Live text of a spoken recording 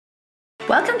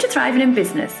Welcome to Thriving in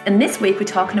Business, and this week we're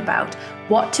talking about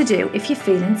what to do if you're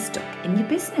feeling stuck in your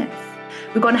business.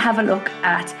 We're going to have a look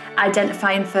at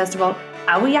identifying, first of all,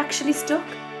 are we actually stuck?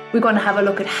 We're going to have a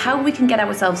look at how we can get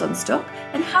ourselves unstuck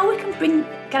and how we can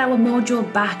get our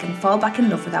mojo back and fall back in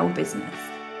love with our business.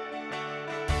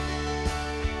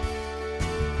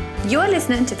 You're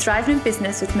listening to Thriving in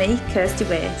Business with me, Kirsty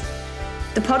Wade,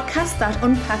 the podcast that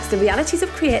unpacks the realities of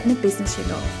creating a business you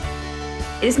love.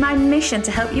 It is my mission to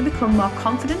help you become more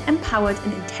confident, empowered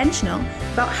and intentional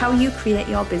about how you create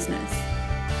your business,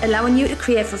 allowing you to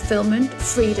create fulfillment,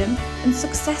 freedom and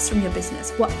success from your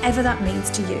business, whatever that means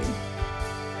to you.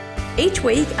 Each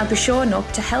week I'll be showing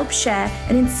up to help share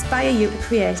and inspire you to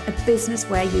create a business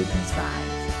where you can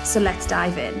thrive. So let's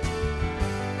dive in.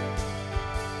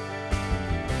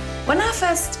 When I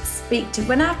speak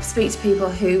to people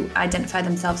who identify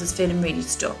themselves as feeling really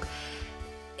stuck,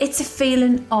 it's a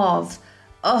feeling of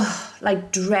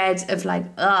dread of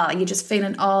you're just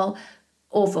feeling all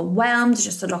overwhelmed, there's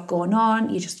just a lot going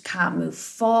on, you just can't move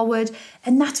forward.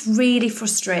 And that's really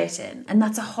frustrating and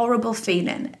that's a horrible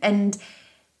feeling. And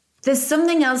there's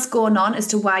something else going on as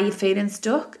to why you're feeling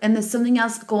stuck, and there's something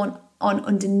else going on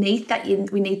underneath that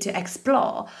we need to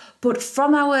explore. But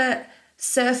from our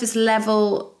surface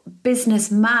level business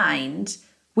mind,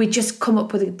 we just come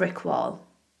up with a brick wall.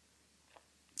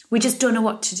 We just don't know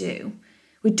what to do.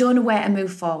 We don't know where to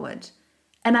move forward.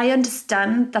 And I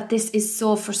understand that this is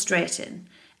so frustrating.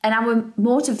 And our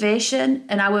motivation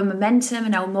and our momentum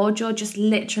and our mojo just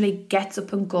literally gets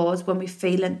up and goes when we're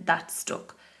feeling that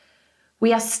stuck.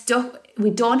 We are stuck.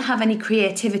 We don't have any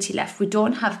creativity left. We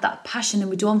don't have that passion and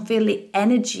we don't feel the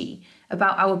energy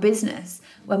about our business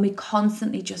when we're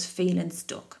constantly just feeling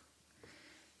stuck.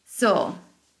 So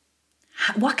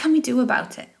what can we do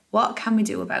about it? What can we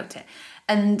do about it?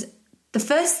 And the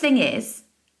first thing is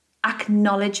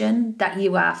acknowledging that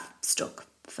you are stuck,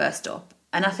 first up.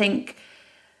 And I think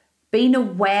being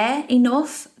aware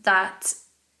enough that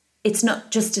it's not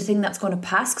just a thing that's going to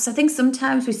pass, because I think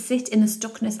sometimes we sit in the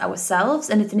stuckness ourselves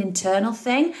and it's an internal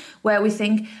thing where we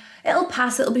think it'll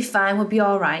pass, it'll be fine, we'll be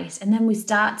all right. And then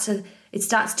it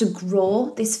starts to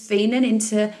grow, this feeling,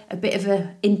 into a bit of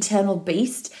an internal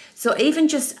beast. So even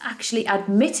just actually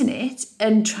admitting it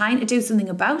and trying to do something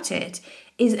about it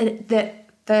is the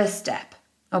first step.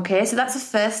 Okay, so that's the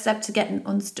first step to getting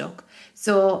unstuck.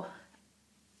 So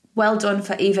well done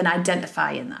for even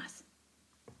identifying that.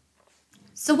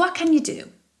 So what can you do?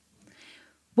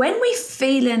 When we're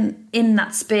feeling in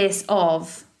that space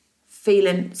of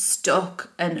feeling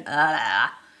stuck and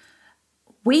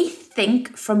we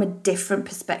think from a different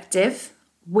perspective.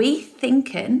 We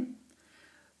thinking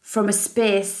from a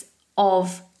space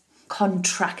of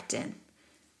contracting.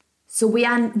 So we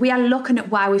are looking at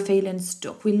why we're feeling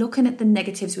stuck. We're looking at the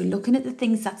negatives. We're looking at the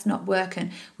things that's not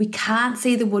working. We can't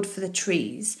see the wood for the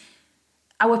trees.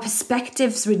 Our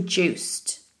perspective's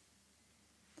reduced.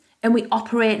 And we're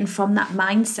operating from that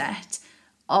mindset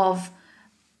of,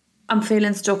 I'm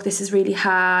feeling stuck, this is really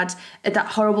hard, that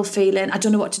horrible feeling, I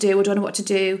don't know what to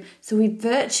do. So we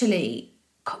virtually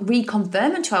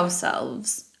reconfirming to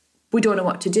ourselves, we don't know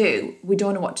what to do,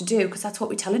 because that's what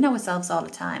we're telling ourselves all the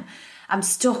time. I'm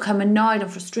stuck, I'm annoyed, I'm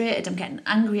frustrated, I'm getting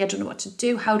angry, I don't know what to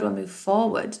do, how do I move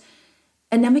forward?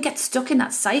 And then we get stuck in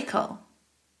that cycle.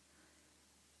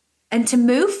 And to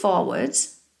move forward,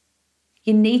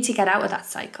 you need to get out of that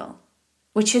cycle,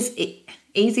 which is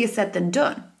easier said than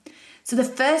done. So the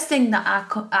first thing that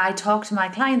I talk to my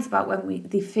clients about when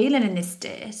they're feeling in this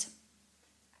state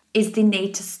is they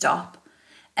need to stop.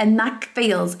 And that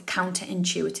feels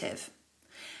counterintuitive.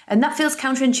 And that feels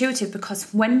counterintuitive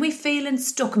because when we're feeling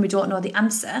stuck and we don't know the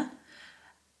answer,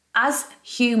 as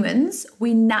humans,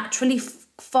 we naturally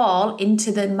fall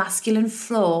into the masculine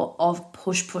flow of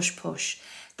push, push, push.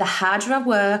 The harder I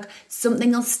work,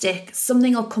 something will stick,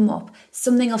 something will come up,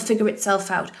 something will figure itself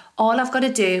out. All I've got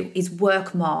to do is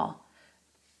work more.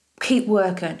 Keep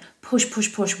working, push,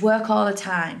 push, push, work all the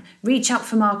time, reach out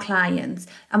for more clients.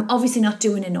 I'm obviously not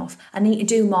doing enough. I need to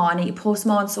do more. I need to post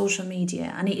more on social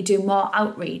media. I need to do more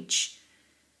outreach.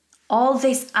 All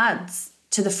this adds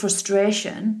to the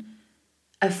frustration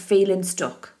of feeling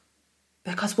stuck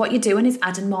because what you're doing is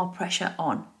adding more pressure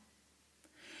on.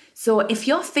 So if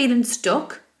you're feeling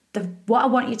stuck, what I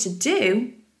want you to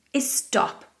do is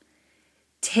stop.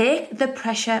 Take the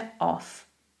pressure off.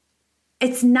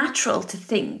 It's natural to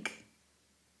think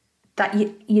that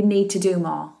you need to do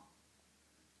more.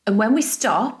 And when we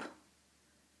stop,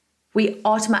 we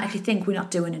automatically think we're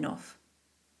not doing enough,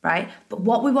 right? But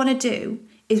what we want to do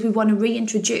is we want to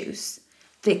reintroduce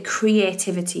the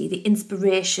creativity, the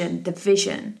inspiration, the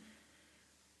vision.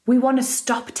 We want to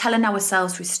stop telling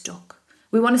ourselves we're stuck.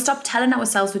 We want to stop telling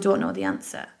ourselves we don't know the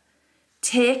answer.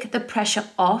 Take the pressure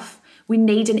off. We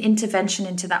need an intervention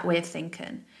into that way of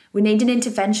thinking. We need an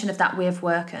intervention of that way of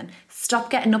working. Stop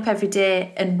getting up every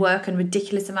day and working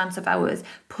ridiculous amounts of hours,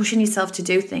 pushing yourself to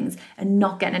do things and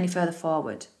not getting any further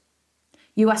forward.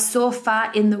 You are so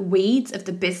far in the weeds of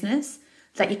the business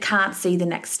that you can't see the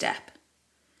next step.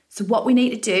 So what we need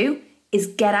to do is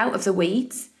get out of the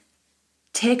weeds,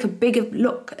 take a bigger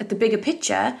look at the bigger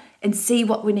picture and see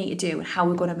what we need to do and how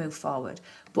we're going to move forward.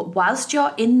 But whilst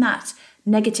you're in that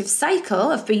negative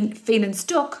cycle of feeling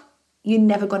stuck, you're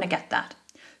never going to get that.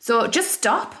 So just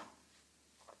stop,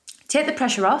 take the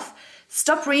pressure off,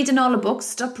 stop reading all the books,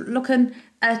 stop looking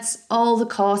at all the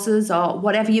courses or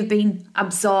whatever you've been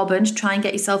absorbing to try and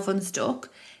get yourself unstuck,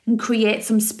 and create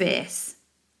some space.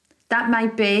 That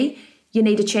might be you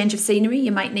need a change of scenery.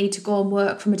 You might need to go and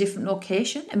work from a different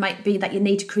location. It might be that you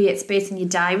need to create space in your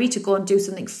diary to go and do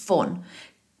something fun.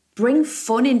 Bring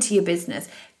fun into your business.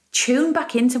 Tune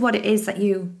back into what it is that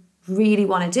you really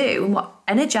want to do and what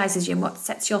energizes you and what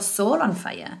sets your soul on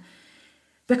fire.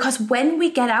 Because when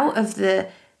we get out of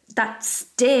that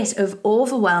state of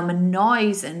overwhelm and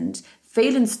noise and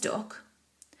feeling stuck,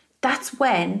 that's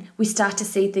when we start to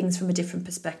see things from a different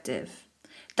perspective.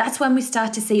 That's when we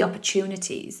start to see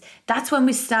opportunities. That's when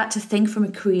we start to think from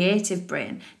a creative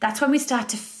brain. That's when we start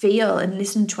to feel and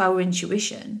listen to our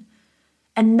intuition.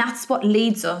 And that's what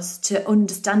leads us to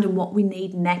understanding what we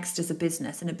need next as a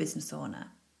business and a business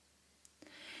owner.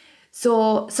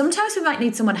 So sometimes we might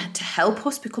need someone to help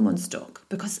us become unstuck,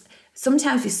 because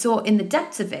sometimes we're so in the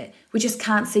depths of it, we just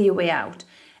can't see a way out.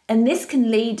 And this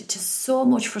can lead to so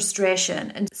much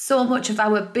frustration and so much of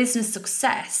our business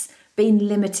success being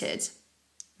limited,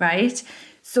 right?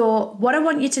 So what I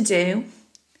want you to do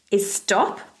is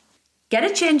stop, get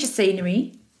a change of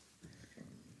scenery,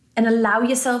 and allow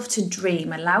yourself to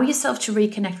dream, allow yourself to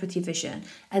reconnect with your vision,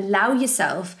 allow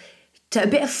yourself to a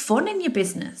bit of fun in your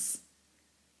business.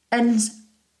 And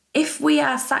if we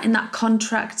are sat in that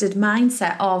contracted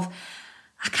mindset of,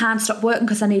 I can't stop working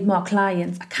because I need more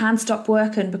clients, I can't stop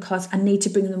working because I need to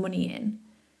bring the money in,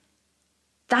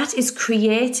 that is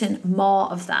creating more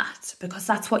of that, because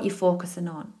that's what you're focusing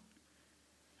on.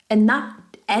 And that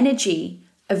energy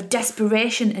of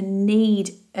desperation and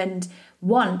need and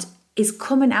want is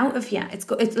coming out of you.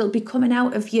 It'll be coming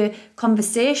out of your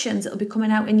conversations. It'll be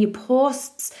coming out in your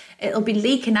posts. It'll be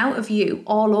leaking out of you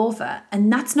all over.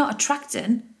 And that's not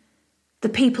attracting the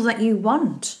people that you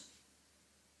want.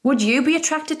 Would you be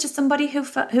attracted to somebody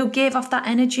who gave off that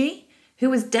energy, who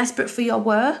was desperate for your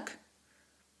work?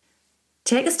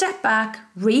 Take a step back,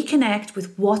 reconnect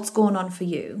with what's going on for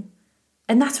you.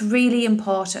 And that's really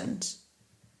important.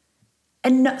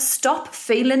 And stop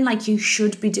feeling like you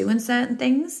should be doing certain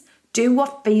things. Do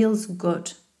what feels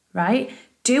good, right?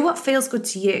 Do what feels good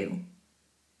to you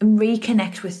and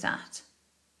reconnect with that.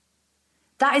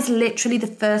 That is literally the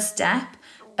first step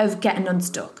of getting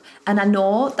unstuck. And I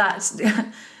know that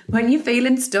when you're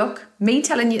feeling stuck, me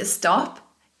telling you to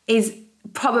stop is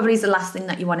probably the last thing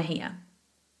that you want to hear,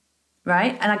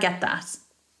 right? And I get that.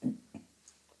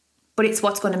 But it's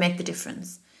what's going to make the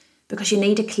difference. Because you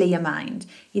need a clear mind.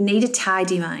 You need a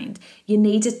tidy mind. You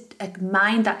need a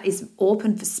mind that is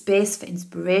open for space, for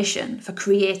inspiration, for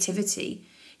creativity.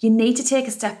 You need to take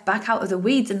a step back out of the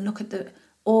weeds and look at the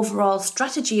overall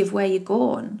strategy of where you're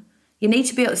going. You need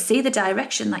to be able to see the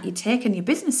direction that you're taking your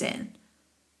business in.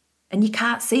 And you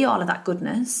can't see all of that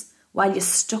goodness while you're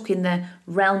stuck in the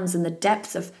realms and the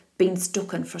depths of being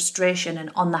stuck in frustration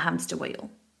and on the hamster wheel.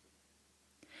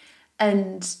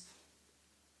 And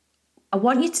I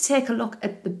want you to take a look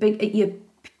at your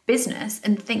business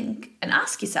and think and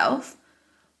ask yourself,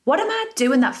 what am I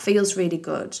doing that feels really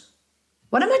good?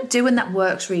 What am I doing that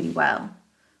works really well?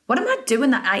 What am I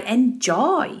doing that I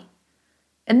enjoy?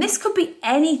 And this could be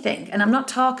anything. And I'm not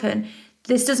talking,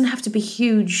 this doesn't have to be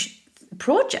huge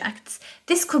projects.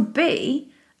 This could be,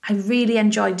 I really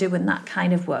enjoy doing that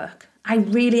kind of work. I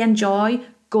really enjoy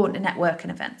going to networking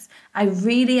events. I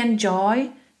really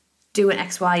enjoy doing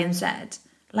X, Y, and Z.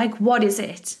 Like, what is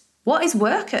it? What is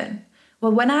working?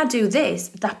 Well, when I do this,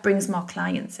 that brings more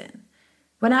clients in.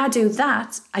 When I do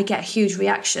that, I get a huge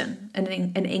reaction and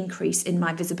an increase in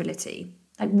my visibility.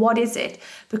 Like, what is it?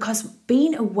 Because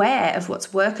being aware of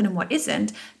what's working and what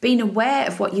isn't, being aware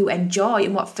of what you enjoy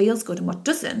and what feels good and what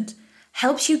doesn't,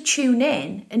 helps you tune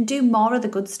in and do more of the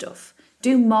good stuff.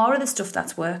 Do more of the stuff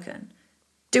that's working.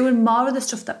 Doing more of the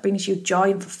stuff that brings you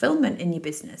joy and fulfillment in your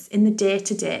business, in the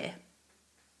day-to-day.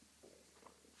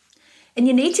 And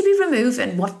you need to be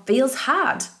removing what feels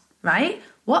hard, right?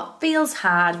 What feels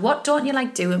hard? What don't you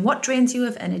like doing? What drains you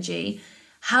of energy?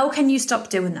 How can you stop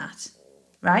doing that?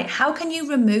 right? How can you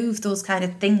remove those kind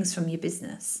of things from your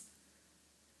business?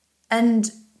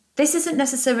 And this isn't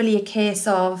necessarily a case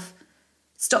of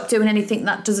stop doing anything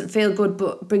that doesn't feel good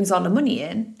but brings all the money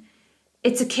in.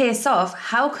 It's a case of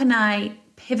how can I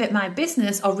pivot my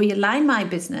business or realign my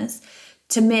business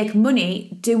to make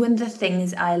money doing the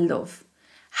things I love?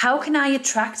 How can I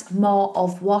attract more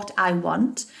of what I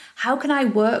want? How can I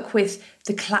work with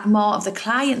more of the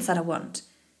clients that I want?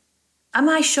 Am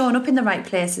I showing up in the right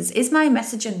places? Is my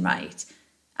messaging right?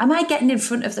 Am I getting in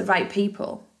front of the right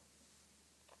people?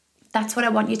 That's what I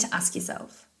want you to ask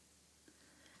yourself.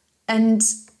 And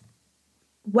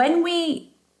when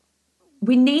we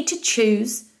need to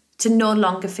choose to no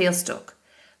longer feel stuck.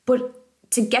 But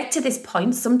to get to this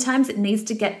point, sometimes it needs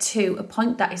to get to a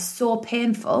point that is so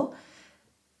painful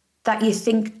that you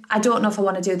think, I don't know if I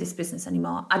want to do this business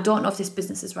anymore. I don't know if this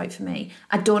business is right for me.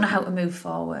 I don't know how to move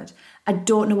forward. I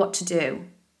don't know what to do.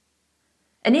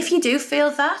 And if you do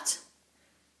feel that,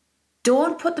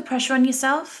 don't put the pressure on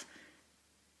yourself.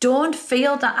 Don't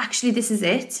feel that actually this is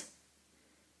it.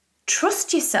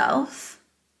 Trust yourself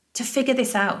to figure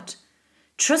this out.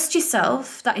 Trust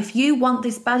yourself that if you want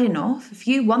this bad enough, if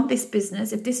you want this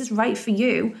business, if this is right for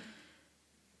you,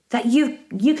 that you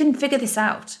can figure this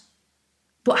out.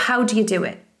 But how do you do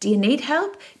it? Do you need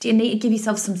help? Do you need to give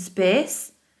yourself some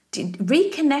space? Do you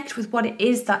reconnect with what it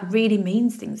is that really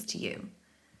means things to you?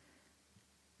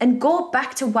 And go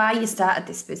back to why you started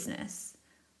this business.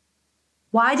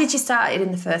 Why did you start it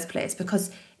in the first place? Because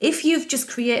if you've just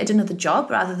created another job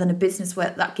rather than a business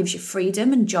where that gives you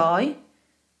freedom and joy,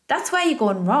 that's where you're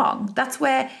going wrong. That's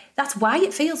why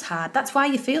it feels hard. That's why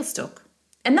you feel stuck.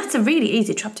 And that's a really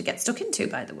easy trap to get stuck into,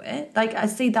 by the way. Like, I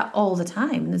see that all the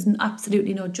time, and there's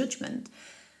absolutely no judgment.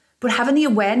 But having the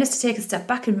awareness to take a step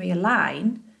back and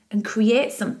realign and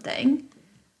create something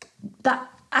that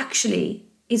actually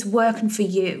is working for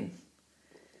you,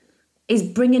 is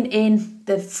bringing in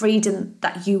the freedom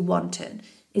that you wanted,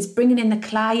 is bringing in the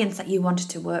clients that you wanted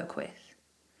to work with.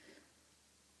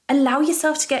 Allow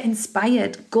yourself to get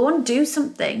inspired. Go and do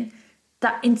something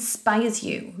that inspires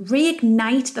you.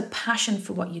 Reignite the passion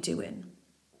for what you're doing.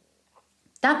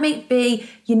 That might be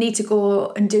you need to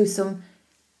go and do some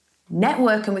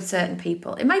networking with certain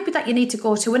people. It might be that you need to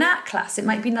go to an art class. It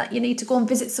might be that you need to go and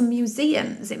visit some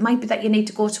museums. It might be that you need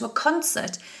to go to a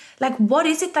concert. Like, what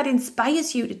is it that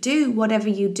inspires you to do whatever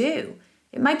you do?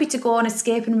 It might be to go and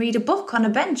escape and read a book on a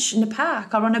bench in a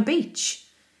park or on a beach.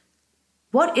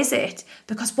 What is it?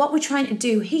 Because what we're trying to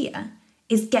do here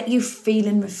is get you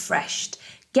feeling refreshed,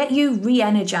 get you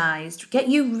re-energized, get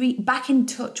you back in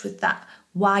touch with that,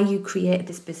 why you created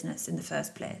this business in the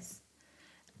first place.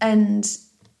 And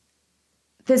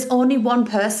there's only one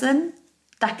person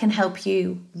that can help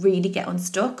you really get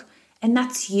unstuck, and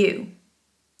that's you.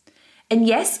 And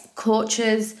yes,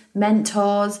 coaches,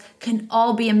 mentors can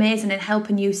all be amazing in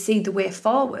helping you see the way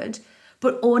forward,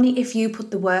 but only if you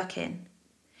put the work in.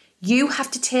 You have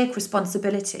to take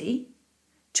responsibility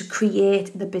to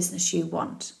create the business you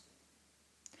want.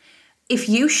 If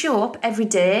you show up every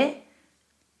day,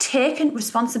 taking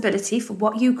responsibility for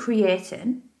what you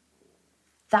creating,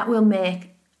 that will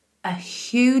make a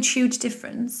huge, huge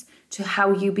difference to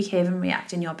how you behave and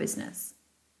react in your business.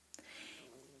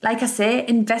 Like I say,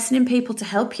 investing in people to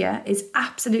help you is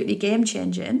absolutely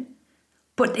game-changing,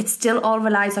 but it still all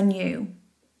relies on you.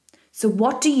 So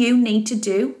what do you need to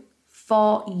do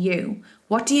for you?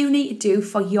 What do you need to do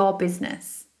for your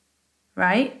business?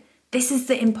 Right? This is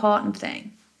the important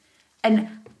thing. And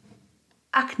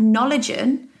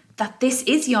acknowledging that this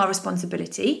is your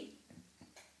responsibility,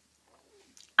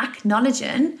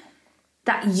 acknowledging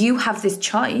that you have this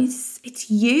choice, it's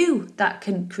you that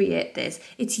can create this.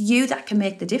 It's you that can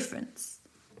make the difference.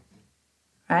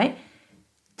 Right?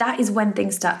 That is when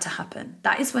things start to happen.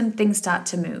 That is when things start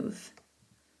to move.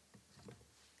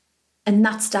 And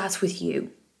that starts with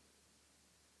you.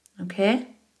 Okay?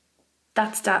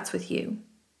 That starts with you.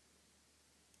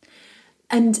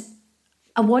 And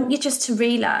I want you just to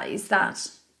realise that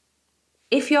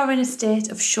if you're in a state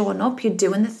of showing up, you're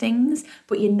doing the things,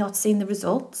 but you're not seeing the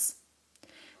results.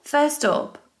 First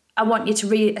up, I want you to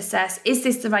reassess, is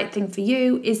this the right thing for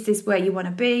you? Is this where you want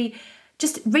to be?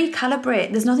 Just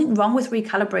recalibrate. There's nothing wrong with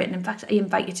recalibrating. In fact, I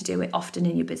invite you to do it often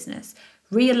in your business.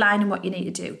 Realigning what you need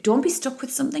to do. Don't be stuck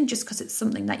with something just because it's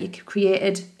something that you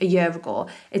created a year ago.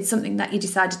 It's something that you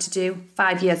decided to do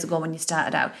 5 years ago when you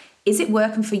started out. Is it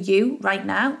working for you right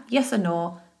now? Yes or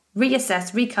no?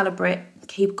 Reassess, recalibrate,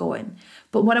 keep going.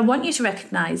 But what I want you to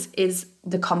recognise is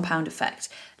the compound effect.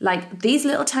 Like, these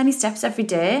little tiny steps every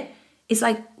day is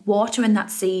like watering that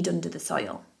seed under the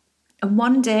soil. And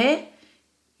one day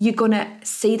you're going to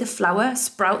see the flower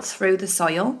sprout through the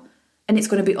soil, and it's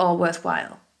going to be all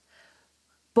worthwhile.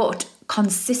 But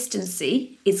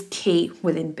consistency is key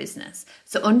within business.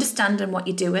 So understanding what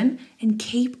you're doing and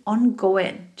keep on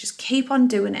going. Just keep on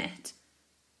doing it.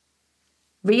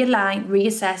 Realign,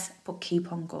 reassess, but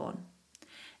keep on going.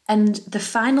 And the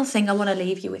final thing I want to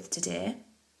leave you with today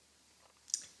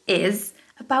is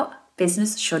about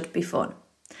business should be fun.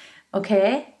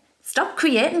 Okay? Stop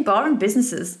creating boring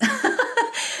businesses.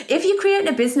 If you're creating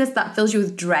a business that fills you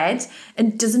with dread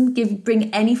and doesn't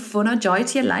bring any fun or joy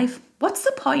to your life, what's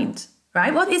the point,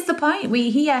 right? What is the point?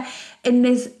 We're here in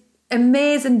this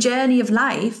amazing journey of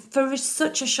life for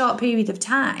such a short period of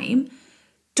time.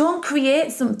 Don't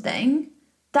create something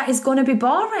that is going to be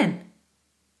boring.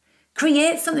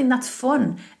 Create something that's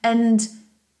fun. And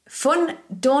fun,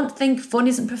 don't think fun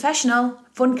isn't professional.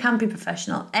 Fun can be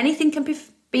professional. Anything can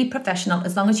be professional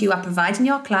as long as you are providing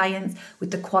your clients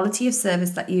with the quality of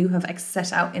service that you have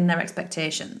set out in their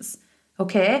expectations.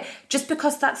 Okay? Just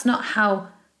because that's not how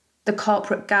the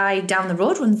corporate guy down the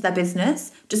road runs their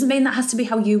business doesn't mean that has to be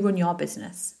how you run your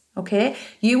business. Okay?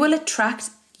 You will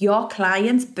attract your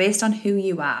clients based on who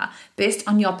you are, based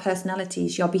on your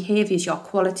personalities, your behaviors, your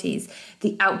qualities,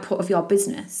 the output of your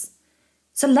business.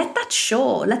 So let that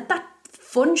show, let that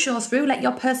fun show through, let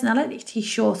your personality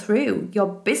show through your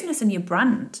business and your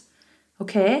brand.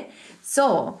 Okay?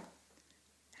 So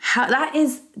that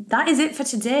is it for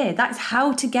today. That's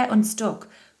how to get unstuck.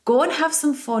 Go and have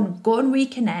some fun. Go and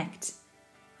reconnect.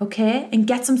 Okay? And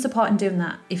get some support in doing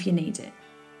that if you need it.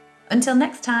 Until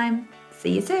next time,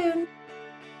 see you soon.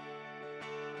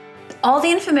 All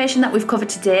the information that we've covered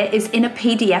today is in a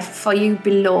PDF for you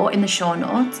below in the show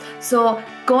notes. So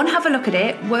go and have a look at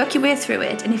it, work your way through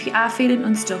it, and if you are feeling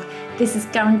unstuck, this is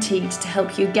guaranteed to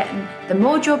help you get the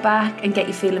mojo back and get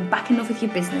you feeling back in love with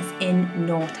your business in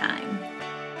no time.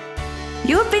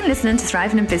 You have been listening to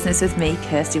Thriving in Business with me,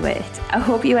 Kirsty Waite. I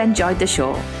hope you enjoyed the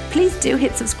show. Please do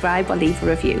hit subscribe or leave a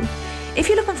review. If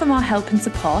you're looking for more help and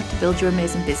support to build your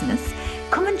amazing business,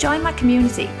 come and join my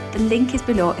community. The link is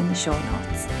below in the show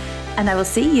notes. And I will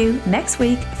see you next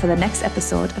week for the next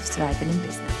episode of Thriving in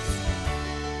Business.